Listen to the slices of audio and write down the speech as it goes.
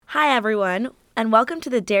Hi, everyone, and welcome to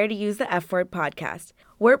the Dare to Use the F Word podcast.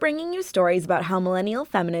 We're bringing you stories about how millennial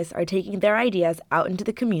feminists are taking their ideas out into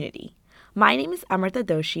the community. My name is Amrita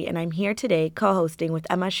Doshi, and I'm here today co-hosting with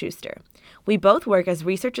Emma Schuster. We both work as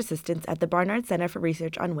research assistants at the Barnard Center for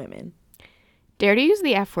Research on Women. Dare to Use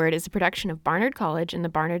the F Word is a production of Barnard College and the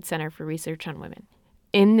Barnard Center for Research on Women.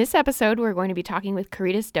 In this episode, we're going to be talking with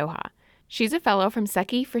Caritas Doha. She's a fellow from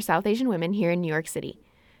Sakhi for South Asian Women here in New York City.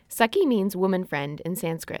 Sakhi means woman friend in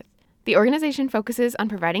Sanskrit. The organization focuses on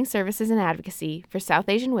providing services and advocacy for South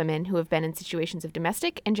Asian women who have been in situations of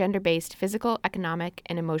domestic and gender-based physical, economic,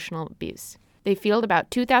 and emotional abuse. They field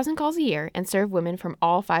about 2,000 calls a year and serve women from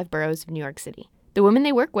all 5 boroughs of New York City. The women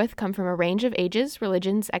they work with come from a range of ages,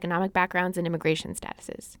 religions, economic backgrounds, and immigration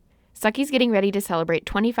statuses. Sakhi's getting ready to celebrate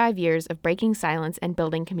 25 years of breaking silence and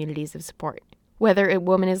building communities of support. Whether a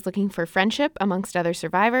woman is looking for friendship amongst other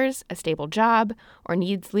survivors, a stable job, or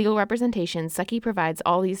needs legal representation, Sakhi provides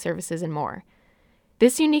all these services and more.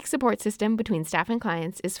 This unique support system between staff and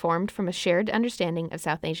clients is formed from a shared understanding of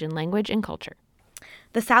South Asian language and culture.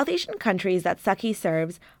 The South Asian countries that Sakhi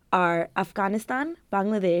serves are Afghanistan,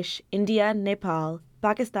 Bangladesh, India, Nepal,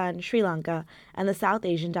 Pakistan, Sri Lanka, and the South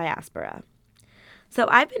Asian diaspora. So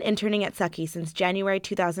I've been interning at Sakhi since January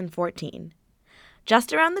 2014.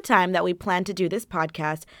 Just around the time that we planned to do this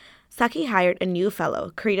podcast, Sakhi hired a new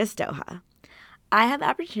fellow, Caritas Doha. I had the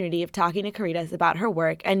opportunity of talking to Caritas about her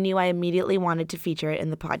work and knew I immediately wanted to feature it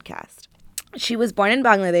in the podcast. She was born in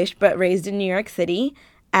Bangladesh but raised in New York City,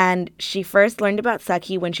 and she first learned about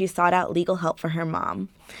Sakhi when she sought out legal help for her mom.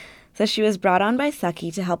 So she was brought on by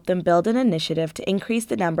Sakhi to help them build an initiative to increase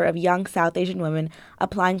the number of young South Asian women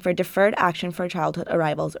applying for Deferred Action for Childhood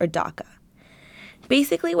Arrivals, or DACA.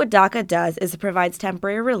 Basically, what DACA does is it provides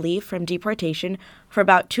temporary relief from deportation for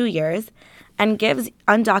about 2 years and gives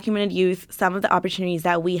undocumented youth some of the opportunities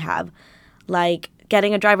that we have, like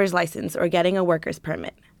getting a driver's license or getting a worker's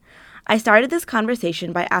permit. I started this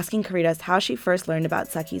conversation by asking Caritas how she first learned about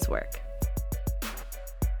Sakhi's work.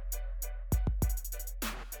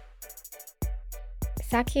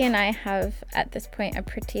 Sakhi and I have, at this point, a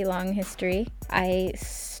pretty long history. I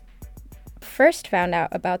first found out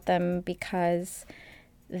about them because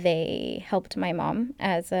they helped my mom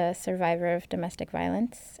as a survivor of domestic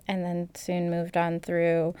violence, and then soon moved on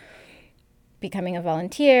through becoming a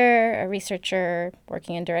volunteer, a researcher,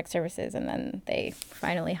 working in direct services, and then they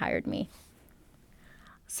finally hired me.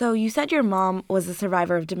 So you said your mom was a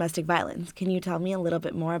survivor of domestic violence. Can you tell me a little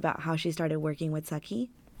bit more about how she started working with Sakhi?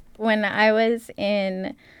 When I was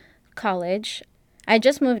in college, I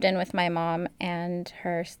just moved in with my mom and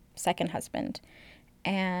her second husband,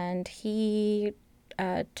 and he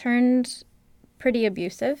turned pretty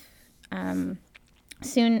abusive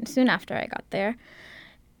soon after I got there.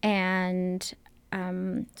 And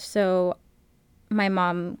so my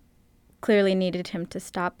mom clearly needed him to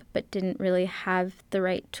stop, but didn't really have the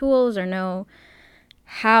right tools or know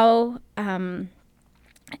how.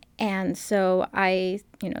 And so I,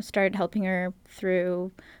 started helping her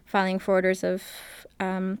through filing for orders of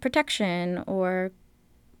protection or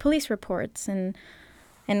police reports and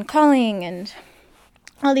calling and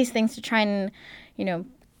all these things to try and,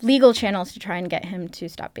 legal channels to try and get him to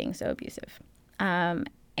stop being so abusive.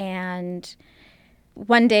 And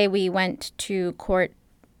one day we went to court,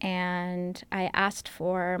 and I asked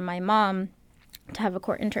for my mom to have a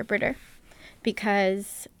court interpreter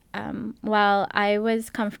because while I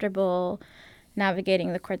was comfortable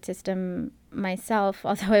navigating the court system myself,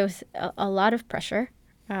 although it was a lot of pressure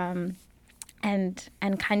and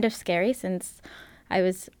kind of scary since I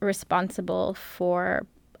was responsible for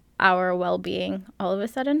our well-being all of a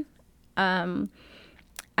sudden.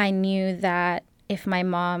 I knew that if my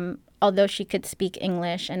mom, although she could speak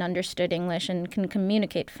English and understood English and can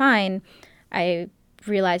communicate fine, I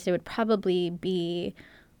realized it would probably be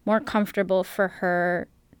more comfortable for her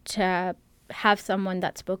to have someone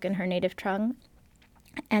that spoke in her native tongue.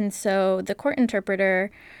 And so the court interpreter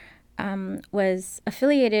was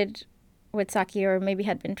affiliated with Sakhi, or maybe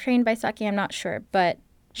had been trained by Sakhi, I'm not sure, but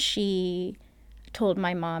she told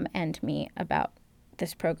my mom and me about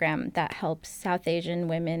this program that helps South Asian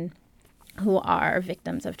women who are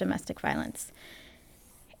victims of domestic violence.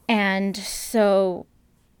 And so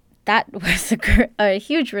that was a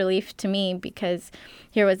huge relief to me, because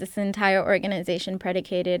here was this entire organization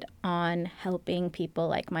predicated on helping people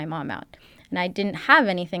like my mom out. And I didn't have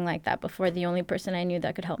anything like that before. The only person I knew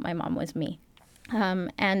that could help my mom was me.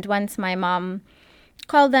 And once my mom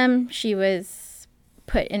called them, she was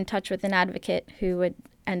put in touch with an advocate who would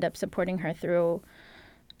end up supporting her through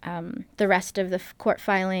the rest of the court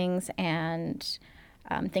filings and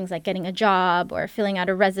things like getting a job or filling out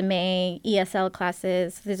a resume, ESL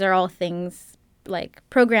classes. These are all things like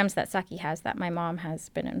programs that Saki has that my mom has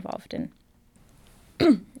been involved in.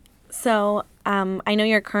 So I know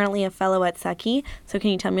you're currently a fellow at Saki, so can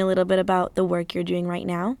you tell me a little bit about the work you're doing right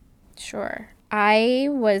now? Sure. I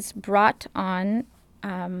was brought on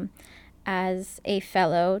as a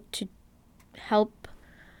fellow to help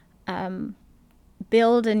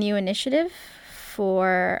build a new initiative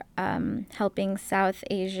for helping South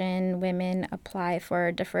Asian women apply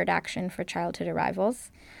for deferred action for childhood arrivals.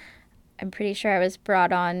 I'm pretty sure I was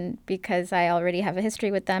brought on because I already have a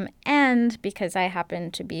history with them and because I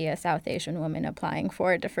happen to be a South Asian woman applying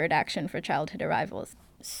for deferred action for childhood arrivals.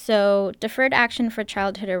 So deferred action for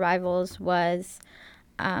childhood arrivals was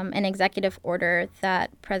an executive order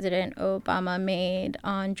that President Obama made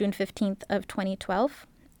on June 15th of 2012.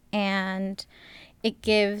 And it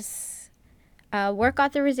gives work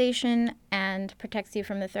authorization and protects you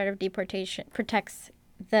from the threat of deportation, protects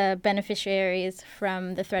the beneficiaries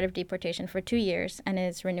from the threat of deportation for 2 years and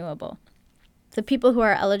is renewable. The people who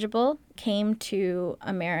are eligible came to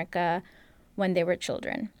America when they were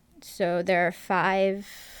children. So there are five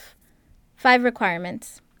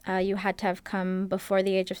requirements. You had to have come before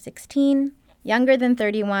the age of 16, younger than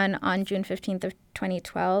 31 on June 15th of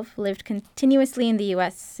 2012, lived continuously in the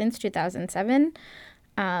U.S. since 2007,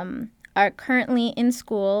 are currently in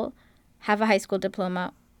school, have a high school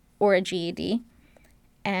diploma or a GED,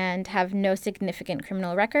 and have no significant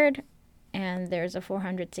criminal record, and there's a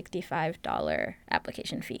 $465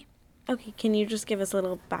 application fee. Okay, can you just give us a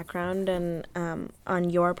little background and on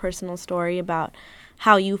your personal story about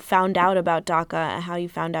how you found out about DACA, how you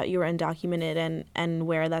found out you were undocumented, and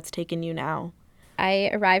where that's taken you now?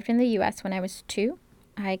 I arrived in the U.S. when I was 2.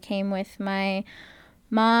 I came with my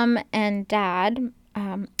mom and dad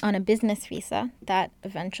on a business visa that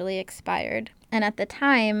eventually expired. And at the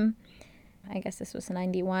time, I guess this was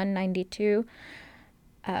 91, 92,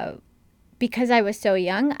 because I was so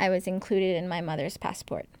young, I was included in my mother's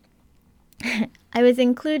passport. I was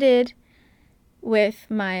included with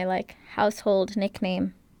my household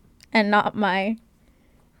nickname and not my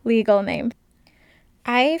legal name.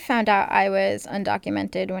 I found out I was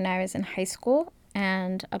undocumented when I was in high school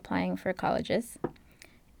and applying for colleges.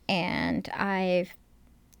 And I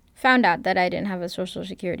found out that I didn't have a social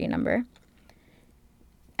security number.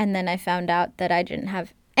 And then I found out that I didn't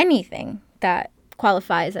have anything that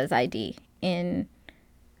qualifies as ID in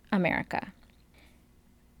America.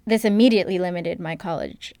 This immediately limited my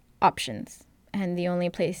college options. And the only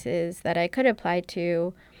places that I could apply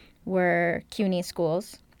to were CUNY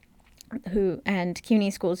schools, and CUNY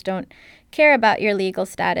schools don't care about your legal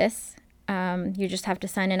status. You just have to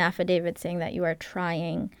sign an affidavit saying that you are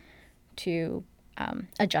trying to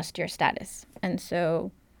adjust your status. And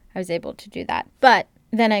so I was able to do that. But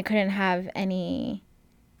then I couldn't have any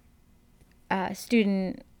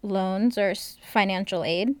student loans or financial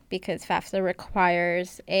aid because FAFSA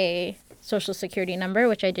requires a social security number,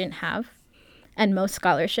 which I didn't have. And most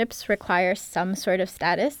scholarships require some sort of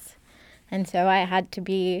status. And so I had to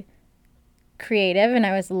be creative, and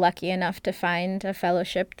I was lucky enough to find a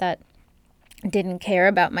fellowship that didn't care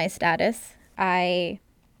about my status. I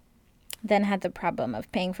then had the problem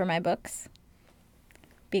of paying for my books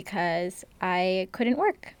because I couldn't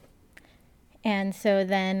work. And so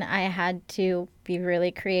then I had to be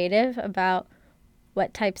really creative about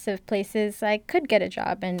what types of places I could get a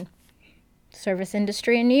job in. Service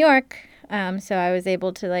industry in New York. So I was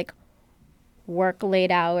able to work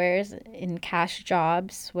late hours in cash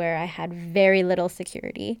jobs where I had very little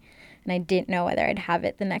security and I didn't know whether I'd have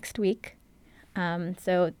it the next week.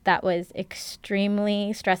 So that was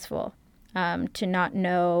extremely stressful to not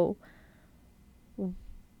know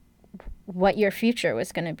what your future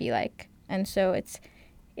was going to be like. And so it's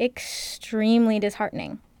extremely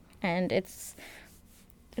disheartening and it's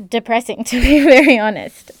depressing, to be very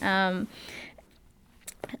honest.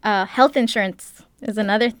 Health insurance is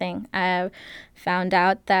another thing. I found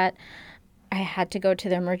out that I had to go to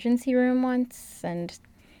the emergency room once, and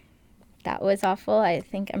that was awful.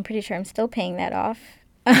 I'm pretty sure I'm still paying that off.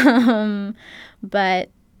 And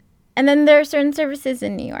then there are certain services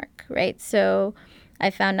in New York, right? So I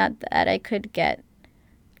found out that I could get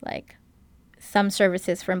some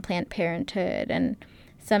services from Planned Parenthood and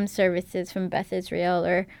some services from Beth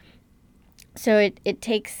Israel, so it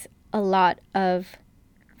takes a lot of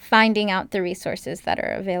finding out the resources that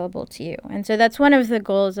are available to you. And so that's one of the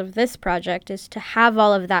goals of this project, is to have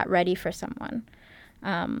all of that ready for someone,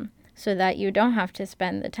 so that you don't have to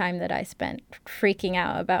spend the time that I spent freaking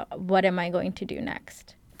out about what am I going to do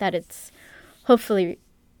next, that it's hopefully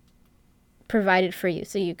provided for you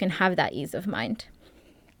so you can have that ease of mind.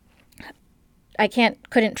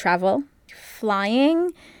 couldn't travel.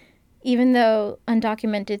 Flying, even though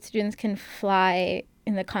undocumented students can fly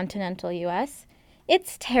in the continental US,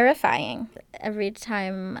 it's terrifying. Every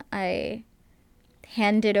time I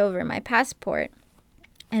handed over my passport,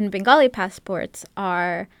 and Bengali passports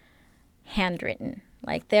are handwritten.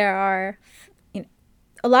 Like there are,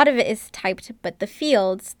 a lot of it is typed, but the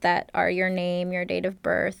fields that are your name, your date of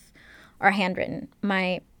birth are handwritten.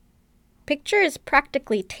 My picture is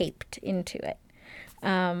practically taped into it.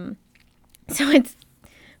 So it's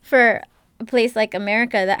for a place like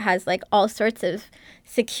America that has like all sorts of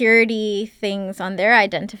security things on their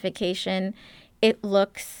identification, it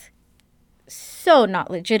looks so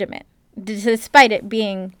not legitimate, despite it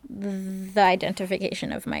being the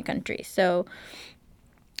identification of my country. So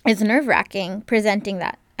it's nerve-wracking presenting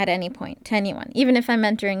that at any point to anyone, even if I'm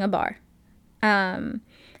entering a bar.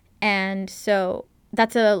 And so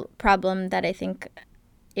that's a problem that I think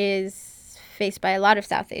is faced by a lot of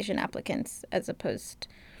South Asian applicants as opposed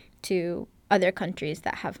to other countries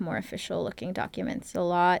that have more official-looking documents. A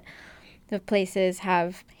lot of places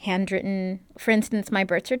have handwritten, for instance, my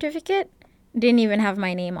birth certificate didn't even have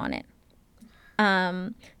my name on it.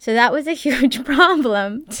 So that was a huge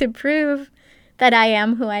problem to prove that I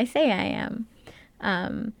am who I say I am.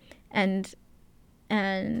 And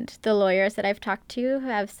the lawyers that I've talked to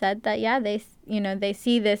have said that, yeah, they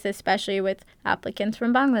see this especially with applicants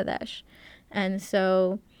from Bangladesh. And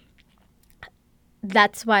so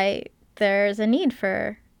that's why there's a need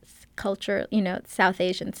for culture, South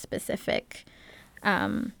Asian specific,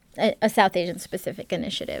 a South Asian specific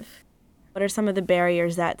initiative. What are some of the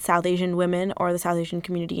barriers that South Asian women or the South Asian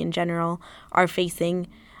community in general are facing?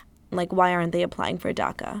 Like, why aren't they applying for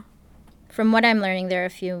DACA? From what I'm learning, there are a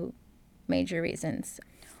few major reasons.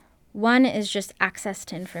 One is just access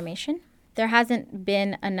to information. There hasn't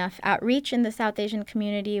been enough outreach in the South Asian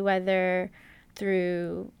community, whether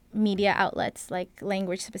through media outlets like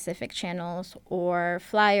language-specific channels or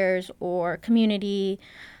flyers or community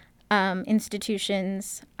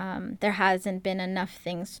institutions. There hasn't been enough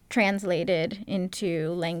things translated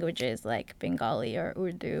into languages like Bengali or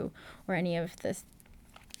Urdu or any of the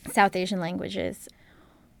South Asian languages.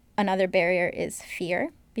 Another barrier is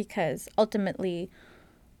fear, because ultimately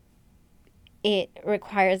it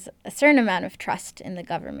requires a certain amount of trust in the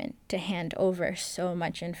government to hand over so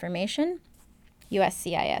much information.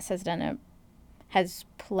 USCIS has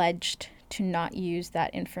pledged to not use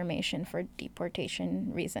that information for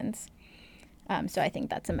deportation reasons. So I think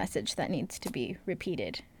that's a message that needs to be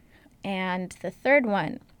repeated. And the third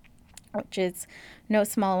one, which is no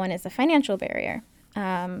small one, is a financial barrier.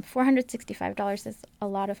 $465 is a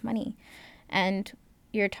lot of money. And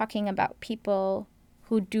you're talking about people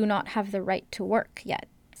who do not have the right to work yet.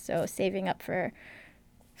 So saving up for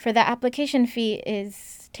the application fee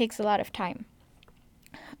takes a lot of time.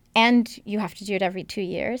 And you have to do it every 2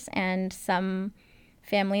 years. And some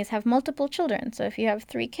families have multiple children. So if you have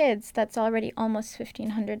 3 kids, that's already almost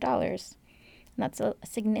 $1,500. That's a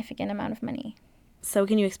significant amount of money. So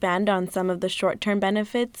can you expand on some of the short-term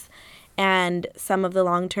benefits and some of the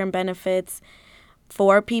long-term benefits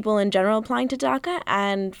for people in general applying to DACA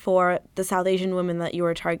and for the South Asian women that you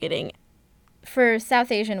were targeting? For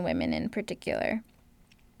South Asian women in particular,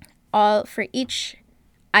 for each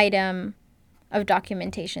item of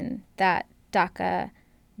documentation that DACA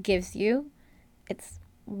gives you, it's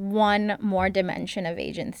one more dimension of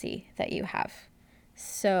agency that you have.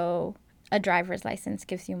 So a driver's license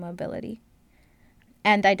gives you mobility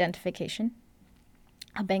and identification.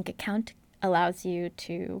 A bank account allows you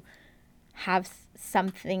to have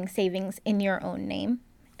something, savings in your own name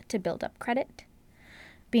to build up credit.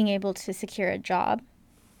 Being able to secure a job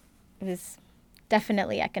is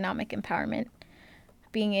definitely economic empowerment.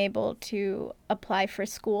 Being able to apply for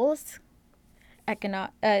schools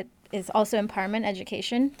is also empowerment,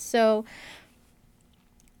 education. So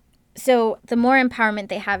the more empowerment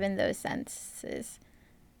they have in those senses,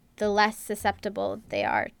 the less susceptible they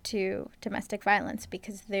are to domestic violence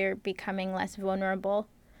because they're becoming less vulnerable.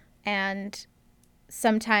 And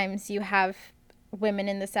sometimes you have women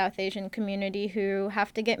in the South Asian community who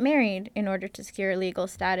have to get married in order to secure legal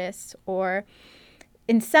status or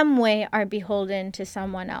in some way are beholden to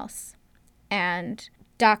someone else. And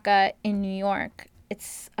DACA in New York,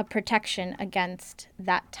 it's a protection against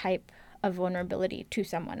that type of vulnerability to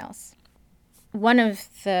someone else. One of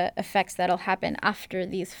the effects that'll happen after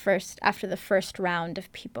the first round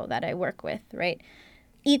of people that I work with, right?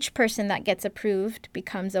 Each person that gets approved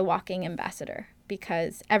becomes a walking ambassador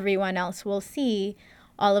because everyone else will see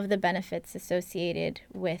all of the benefits associated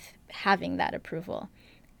with having that approval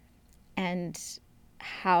and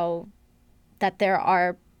how that there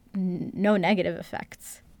are no negative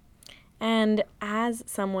effects. And as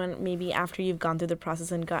someone, maybe after you've gone through the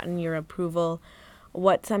process and gotten your approval,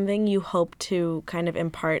 what's something you hope to kind of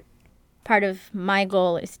impart? Part of my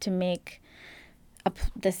goal is to make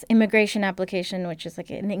this immigration application, which is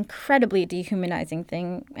like an incredibly dehumanizing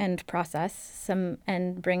thing and process,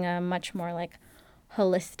 and bring a much more like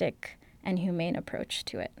holistic and humane approach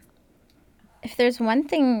to it. If there's one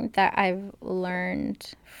thing that I've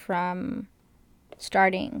learned from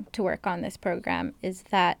starting to work on this program is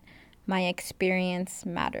that my experience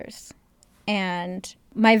matters and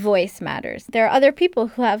my voice matters. There are other people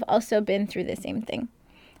who have also been through the same thing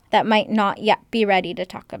that might not yet be ready to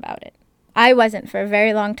talk about it. I wasn't for a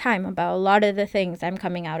very long time about a lot of the things I'm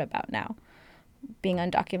coming out about now. Being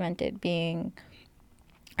undocumented, being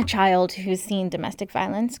a child who's seen domestic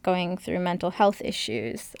violence, going through mental health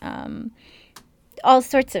issues, all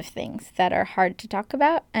sorts of things that are hard to talk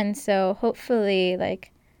about. And so hopefully,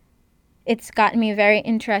 like, it's gotten me very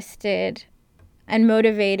interested and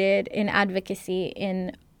motivated in advocacy,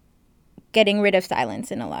 in getting rid of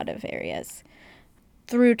silence in a lot of areas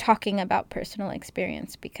through talking about personal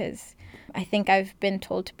experience, because I think I've been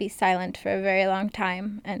told to be silent for a very long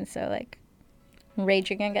time. And so, like,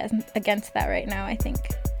 raging against that right now, I think.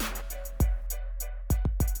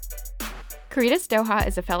 Caritas Doha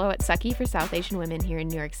is a fellow at Saki for South Asian Women here in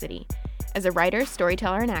New York City. As a writer,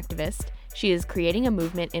 storyteller, and activist, she is creating a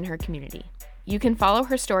movement in her community. You can follow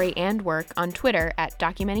her story and work on Twitter at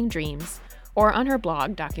Documenting Dreams, or on her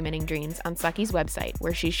blog, Documenting Dreams, on Saki's website,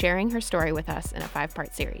 where she's sharing her story with us in a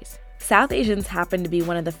 5-part series. South Asians happen to be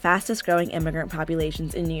one of the fastest growing immigrant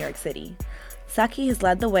populations in New York City. Saki has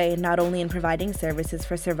led the way not only in providing services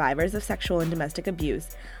for survivors of sexual and domestic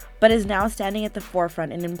abuse, but is now standing at the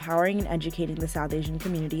forefront in empowering and educating the South Asian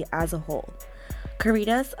community as a whole.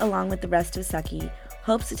 Caritas, along with the rest of Saki,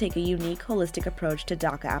 hopes to take a unique, holistic approach to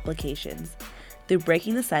DACA applications through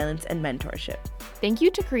breaking the silence and mentorship. Thank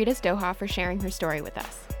you to Caritas Doha for sharing her story with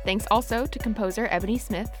us. Thanks also to composer Ebony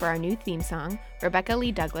Smith for our new theme song, Rebecca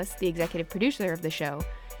Lee Douglas, the executive producer of the show,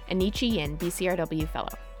 and Nichi Yin, BCRW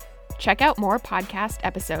Fellow. Check out more podcast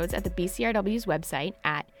episodes at the BCRW's website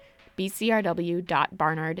at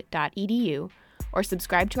bcrw.barnard.edu or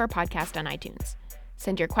subscribe to our podcast on iTunes.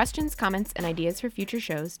 Send your questions, comments, and ideas for future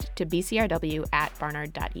shows to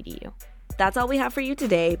bcrw@barnard.edu. That's all we have for you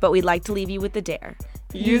today, but we'd like to leave you with the dare.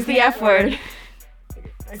 Use the F word.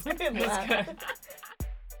 That's good.